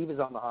I believe is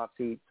on the hot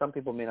seat. Some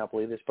people may not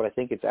believe this, but I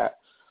think it's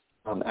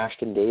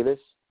Ashton Davis.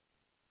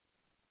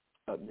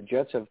 The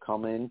Jets have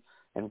come in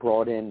and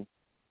brought in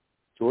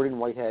Jordan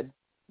Whitehead,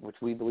 which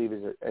we believe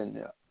is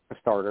a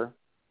starter.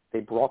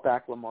 They brought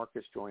back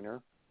LaMarcus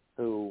Joyner,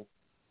 who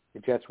the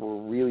Jets were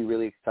really,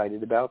 really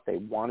excited about. They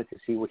wanted to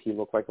see what he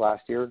looked like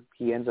last year.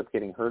 He ends up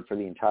getting hurt for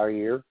the entire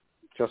year,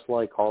 just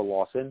like Carl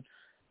Lawson.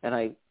 And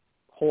I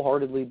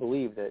wholeheartedly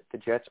believe that the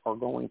Jets are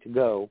going to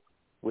go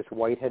with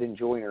Whitehead and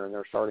Joyner in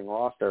their starting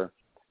roster,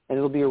 and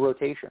it'll be a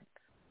rotation.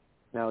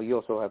 Now, you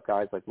also have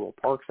guys like Will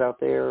Parks out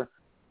there,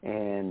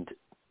 and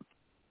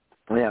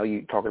Now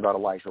you talk about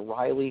Elijah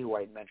Riley, who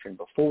I had mentioned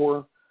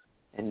before,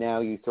 and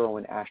now you throw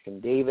in Ashton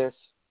Davis,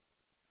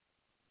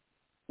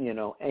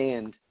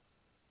 and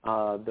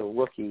the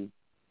rookie,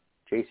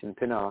 Jason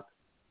Pinnock,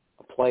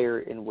 a player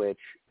in which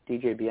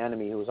DJ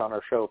Bieniemy, who was on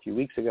our show a few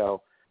weeks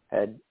ago,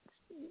 had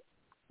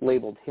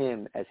labeled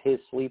him as his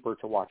sleeper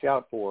to watch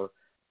out for.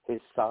 His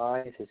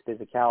size, his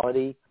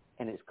physicality,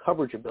 and his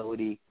coverage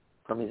ability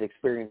from his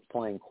experience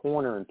playing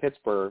corner in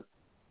Pittsburgh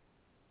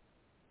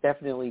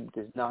definitely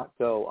does not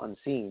go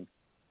unseen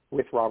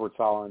with Robert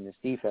Saleh in this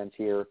defense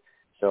here.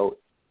 So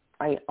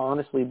I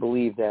honestly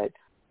believe that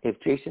if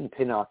Jason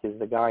Pinnock is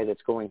the guy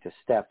that's going to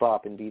step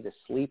up and be the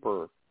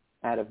sleeper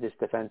out of this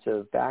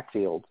defensive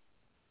backfield,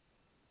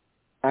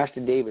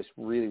 Ashton Davis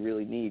really,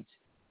 really needs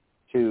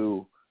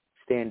to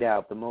stand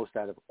out the most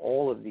out of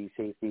all of these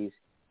safeties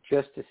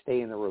just to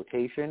stay in the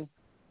rotation.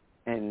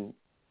 And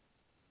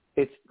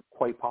it's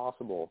quite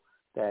possible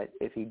that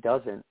if he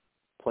doesn't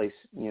place,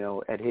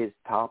 at his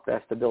top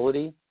best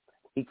ability,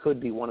 he could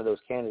be one of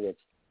those candidates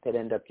that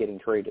end up getting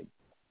traded.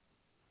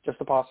 Just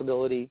a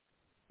possibility.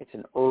 It's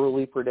an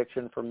early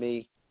prediction from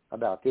me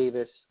about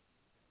Davis.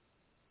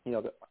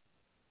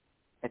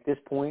 At this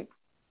point,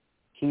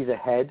 he's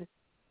ahead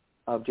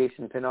of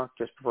Jason Pinnock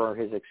just for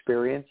his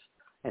experience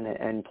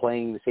and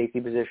playing the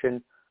safety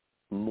position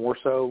more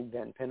so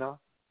than Pinnock.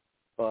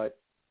 But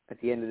at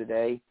the end of the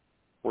day,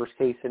 worst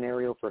case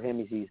scenario for him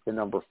is he's the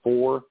number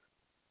 4.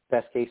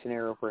 Best case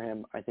scenario for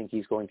him, I think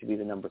he's going to be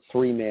the number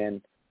 3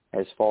 man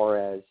as far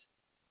as,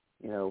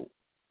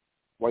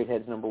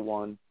 Whitehead's number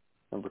 1.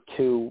 Number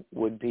 2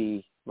 would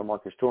be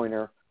LaMarcus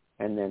Joyner.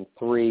 And then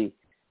 3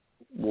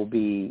 will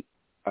be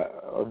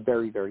a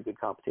very, very good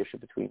competition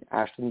between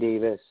Ashton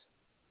Davis,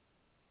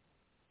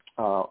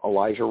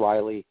 Elijah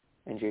Riley,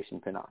 and Jason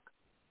Pinnock.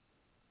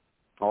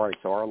 All right,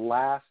 so our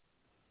last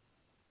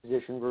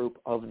position group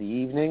of the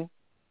evening,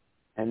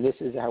 and this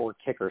is our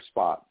kicker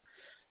spot.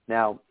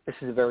 Now, this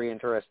is a very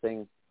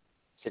interesting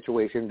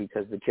situation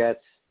because the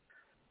Jets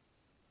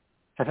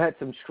have had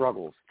some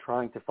struggles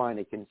trying to find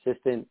a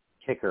consistent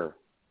kicker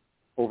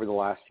over the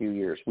last few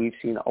years. We've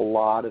seen a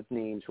lot of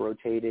names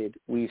rotated.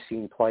 We've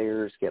seen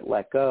players get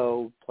let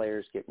go,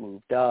 players get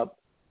moved up.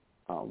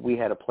 We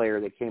had a player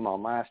that came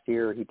on last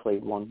year. He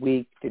played 1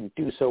 week, didn't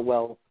do so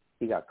well.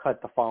 He got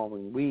cut the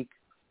following week.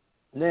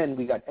 And then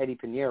we got Eddie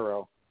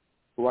Pinheiro,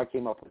 who I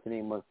came up with the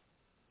name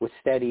with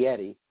Steady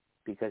Eddie,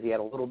 because he had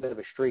a little bit of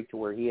a streak to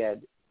where he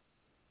had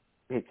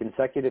hit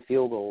consecutive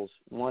field goals,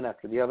 one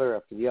after the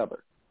other.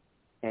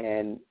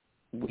 And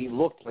we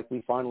looked like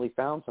we finally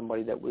found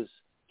somebody that was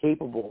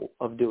capable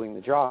of doing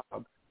the job.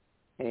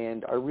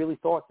 And I really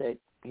thought that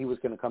he was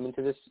going to come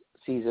into this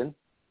season.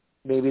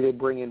 Maybe they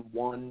bring in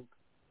one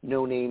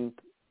no-name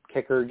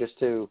kicker just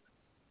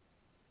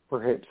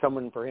for him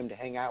to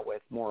hang out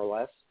with, more or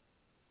less.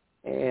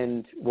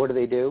 And what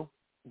do?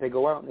 They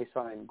go out and they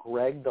sign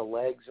Greg the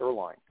Leg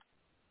Zuerlein.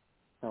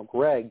 Now,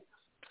 Greg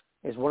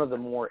is one of the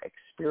more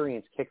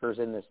experienced kickers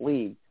in this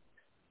league.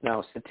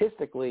 Now,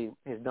 statistically,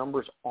 his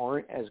numbers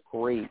aren't as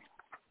great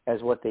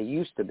as what they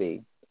used to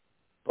be,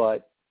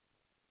 but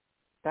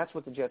that's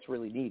what the Jets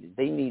really need.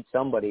 They need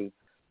somebody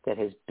that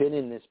has been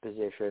in this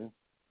position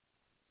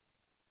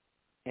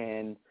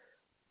and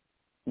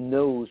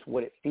knows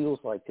what it feels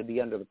like to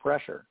be under the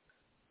pressure.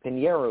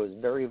 Pinheiro is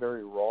very,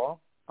 very raw.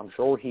 I'm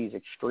sure he's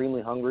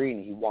extremely hungry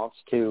and he wants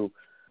to,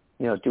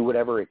 do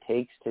whatever it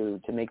takes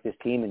to make this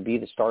team and be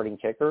the starting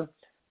kicker.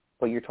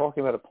 But you're talking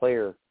about a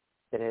player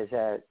that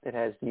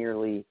has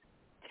nearly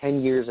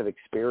 10 years of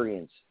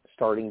experience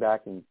starting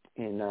back in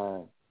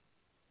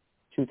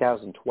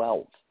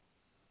 2012.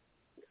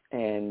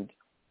 And,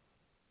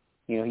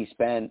 he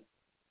spent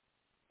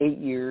 8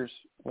 years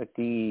with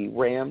the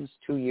Rams,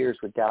 2 years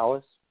with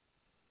Dallas.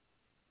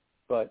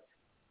 But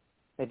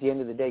at the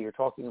end of the day, you're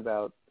talking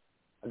about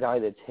a guy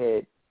that's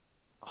hit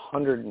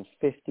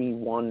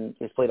 151,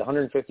 has played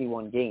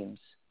 151 games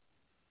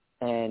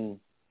and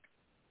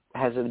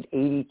has an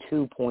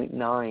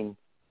 82.9%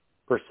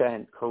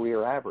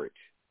 career average.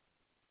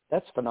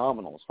 That's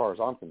phenomenal as far as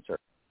I'm concerned.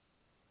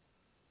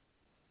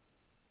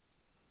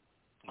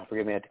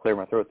 Forgive me, I had to clear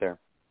my throat there.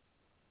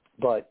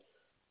 But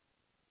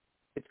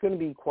it's going to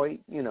be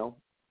quite,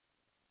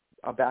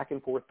 a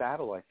back-and-forth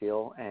battle, I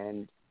feel.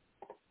 And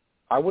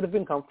I would have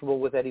been comfortable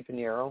with Eddie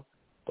Pinheiro,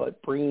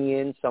 but bringing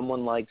in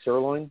someone like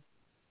Zuerlein,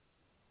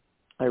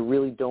 I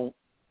really don't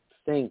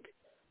think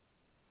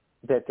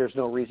that there's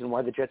no reason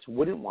why the Jets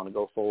wouldn't want to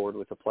go forward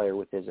with a player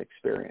with his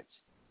experience.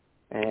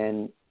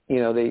 And,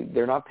 they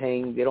don't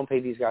pay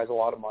these guys a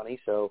lot of money.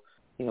 So,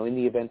 in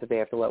the event that they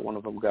have to let one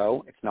of them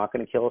go, it's not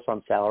going to kill us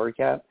on salary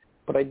cap.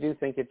 But I do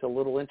think it's a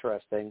little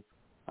interesting.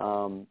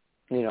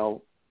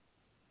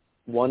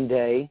 One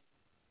day,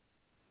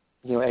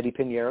 Eddie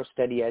Pinheiro,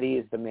 Steady Eddie,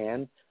 is the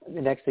man.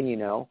 The next thing you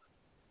know,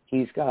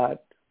 he's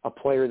got a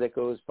player that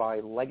goes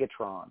by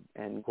Legatron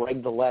and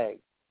Greg the Leg,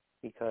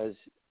 because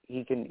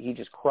he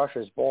just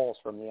crushes balls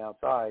from the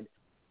outside.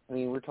 I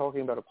mean, we're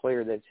talking about a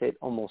player that's hit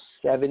almost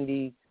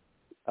 70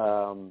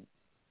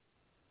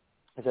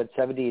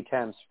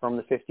 attempts from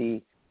the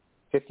 50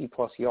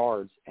 50-plus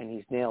yards, and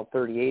he's nailed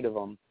 38 of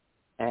them,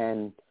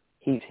 and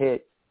he's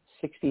hit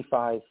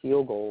 65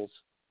 field goals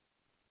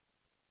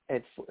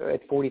at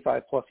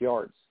 45-plus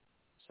yards.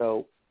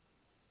 So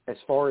as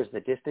far as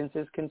the distance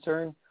is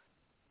concerned,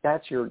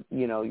 that's your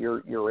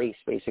ace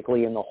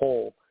basically in the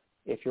hole.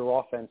 If your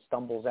offense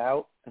stumbles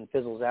out and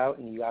fizzles out,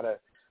 and you got to,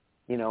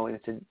 and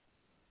it's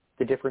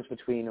the difference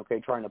between,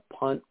 trying to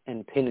punt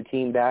and pin a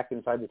team back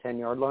inside the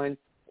 10-yard line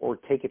or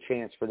take a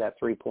chance for that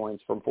 3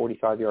 points from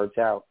 45 yards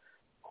out.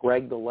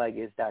 Greg the Leg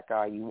is that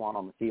guy you want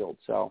on the field.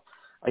 So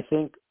I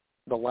think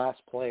the last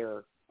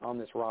player on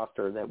this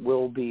roster that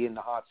will be in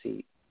the hot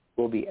seat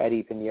will be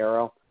Eddie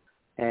Pinheiro,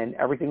 and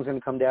everything's going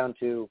to come down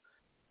to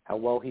how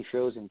well he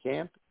shows in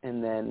camp,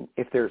 and then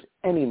if there's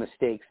any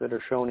mistakes that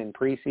are shown in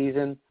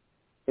preseason,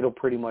 it'll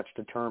pretty much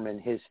determine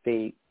his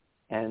fate,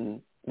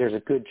 and there's a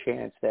good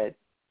chance that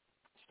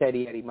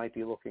Steady Eddie might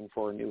be looking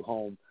for a new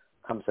home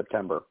come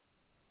September.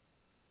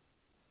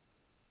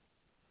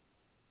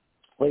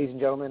 Ladies and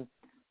gentlemen,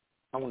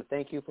 I want to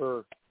thank you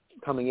for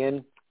coming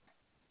in.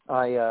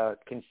 I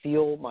can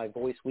feel my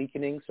voice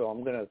weakening, so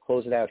I'm going to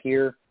close it out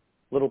here.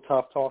 A little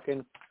tough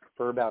talking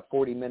for about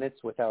 40 minutes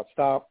without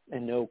stop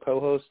and no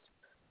co-host,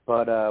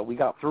 but we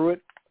got through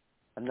it.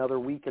 Another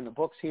week in the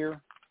books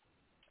here.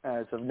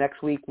 As of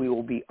next week, we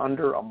will be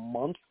under a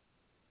month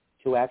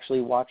to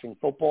actually watching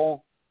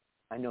football.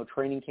 I know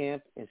training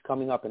camp is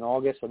coming up in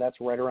August, so that's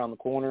right around the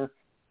corner.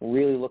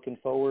 Really looking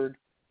forward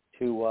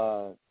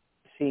to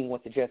seeing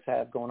what the Jets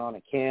have going on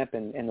at camp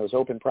and those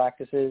open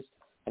practices.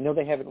 I know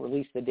they haven't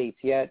released the dates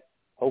yet.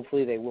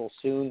 Hopefully they will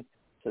soon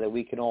so that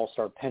we can all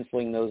start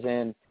penciling those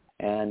in,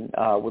 and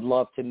would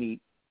love to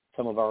meet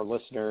some of our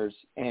listeners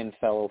and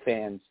fellow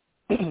fans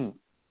at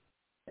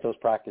those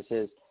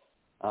practices.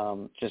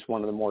 Just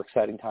one of the more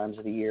exciting times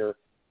of the year,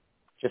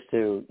 just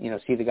to,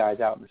 see the guys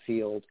out in the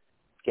field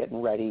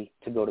getting ready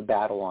to go to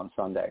battle on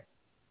Sunday.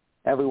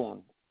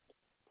 Everyone,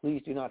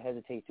 please do not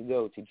hesitate to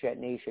go to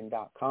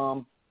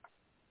jetnation.com.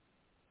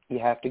 You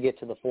have to get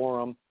to the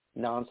forum,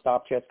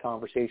 nonstop Jets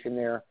conversation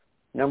there,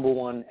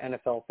 #1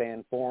 NFL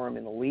fan forum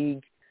in the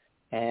league.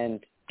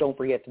 And don't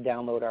forget to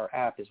download our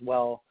app as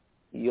well.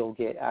 You'll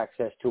get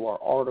access to our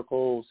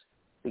articles,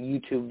 the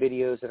YouTube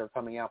videos that are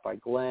coming out by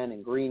Glenn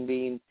and Green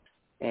Bean,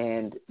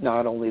 and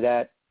not only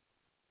that,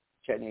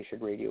 Jet Nation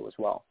Radio as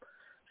well.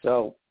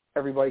 So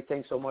everybody,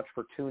 thanks so much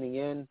for tuning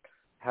in.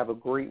 Have a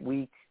great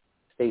week.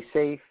 Stay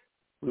safe.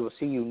 We will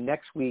see you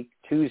next week,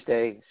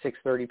 Tuesday,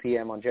 6:30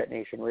 p.m. on Jet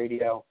Nation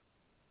Radio.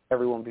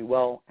 Everyone be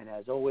well, and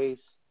as always,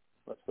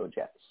 let's go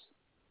Jets.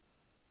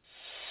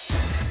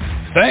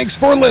 Thanks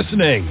for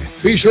listening.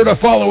 Be sure to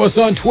follow us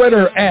on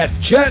Twitter at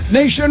Jet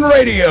Nation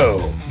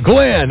Radio.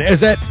 Glenn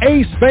is at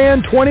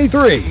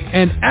AceFan23,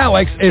 and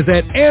Alex is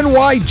at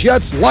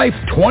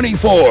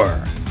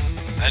NYJetsLife24.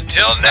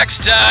 Until next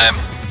time,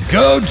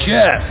 go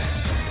Jets!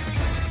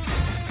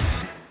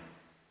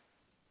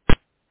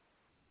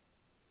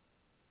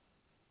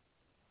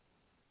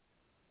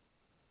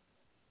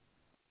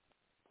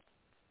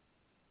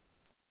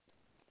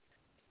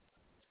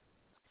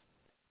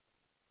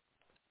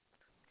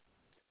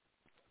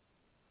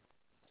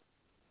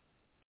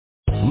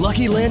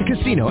 Lucky Land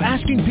Casino,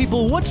 asking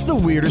people, what's the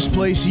weirdest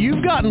place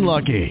you've gotten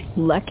lucky?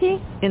 Lucky?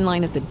 In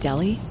line at the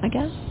deli, I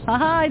guess?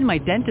 Aha, in my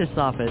dentist's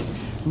office.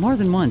 More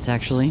than once,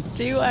 actually.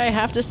 Do I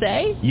have to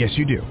say? Yes,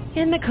 you do.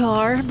 In the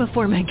car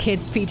before my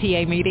kids'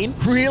 PTA meeting.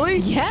 Really?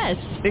 Yes.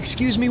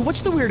 Excuse me,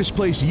 what's the weirdest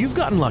place you've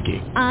gotten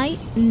lucky? I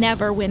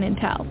never win and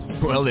tell.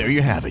 Well, there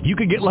you have it. You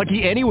can get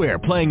lucky anywhere,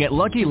 playing at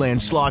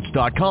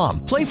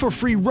LuckyLandSlots.com. Play for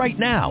free right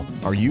now.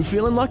 Are you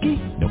feeling lucky?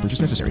 No purchase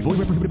necessary. Void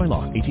where prohibited by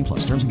law.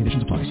 18+. Terms and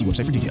conditions apply. See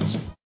website for details.